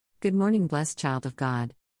Good morning, blessed child of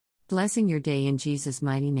God. Blessing your day in Jesus'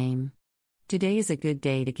 mighty name. Today is a good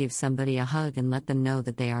day to give somebody a hug and let them know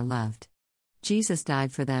that they are loved. Jesus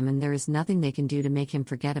died for them, and there is nothing they can do to make him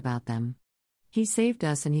forget about them. He saved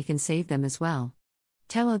us, and he can save them as well.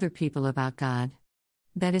 Tell other people about God.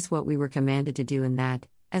 That is what we were commanded to do, and that,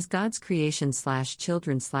 as God's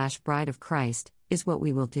creation/children/bride of Christ, is what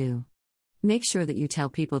we will do. Make sure that you tell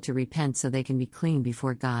people to repent so they can be clean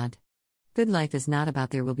before God. Good life is not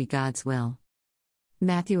about there will be God's will.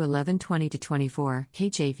 Matthew 11:20-24,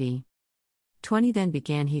 KJV. 20 Then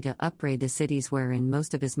began he to upbraid the cities wherein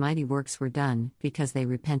most of his mighty works were done, because they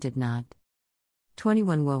repented not.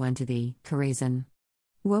 21 Woe unto thee, Chorazin!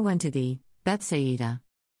 Woe unto thee, Bethsaida!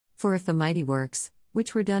 For if the mighty works,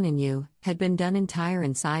 which were done in you, had been done in Tyre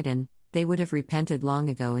and Sidon, they would have repented long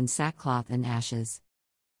ago in sackcloth and ashes.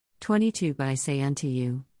 22 But I say unto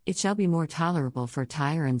you, it shall be more tolerable for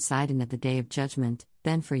Tyre and Sidon at the day of judgment,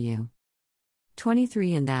 than for you.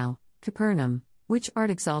 23 And thou, Capernaum, which art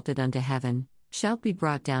exalted unto heaven, shalt be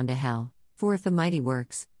brought down to hell, for if the mighty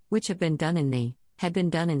works, which have been done in thee, had been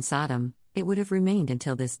done in Sodom, it would have remained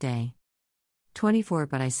until this day. 24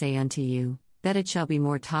 But I say unto you, that it shall be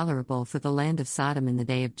more tolerable for the land of Sodom in the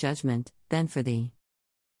day of judgment, than for thee.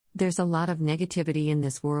 There's a lot of negativity in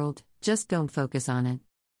this world, just don't focus on it.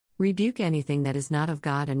 Rebuke anything that is not of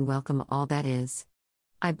God and welcome all that is.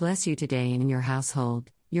 I bless you today and in your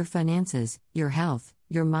household, your finances, your health,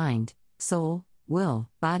 your mind, soul, will,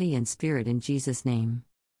 body and spirit in Jesus' name.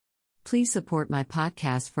 Please support my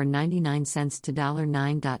podcast for 99 cents to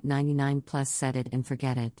 $9.99 plus set it and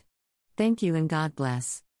forget it. Thank you and God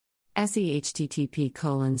bless.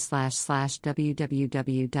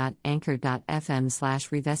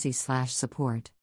 http://www.anchor.fm/revesi/support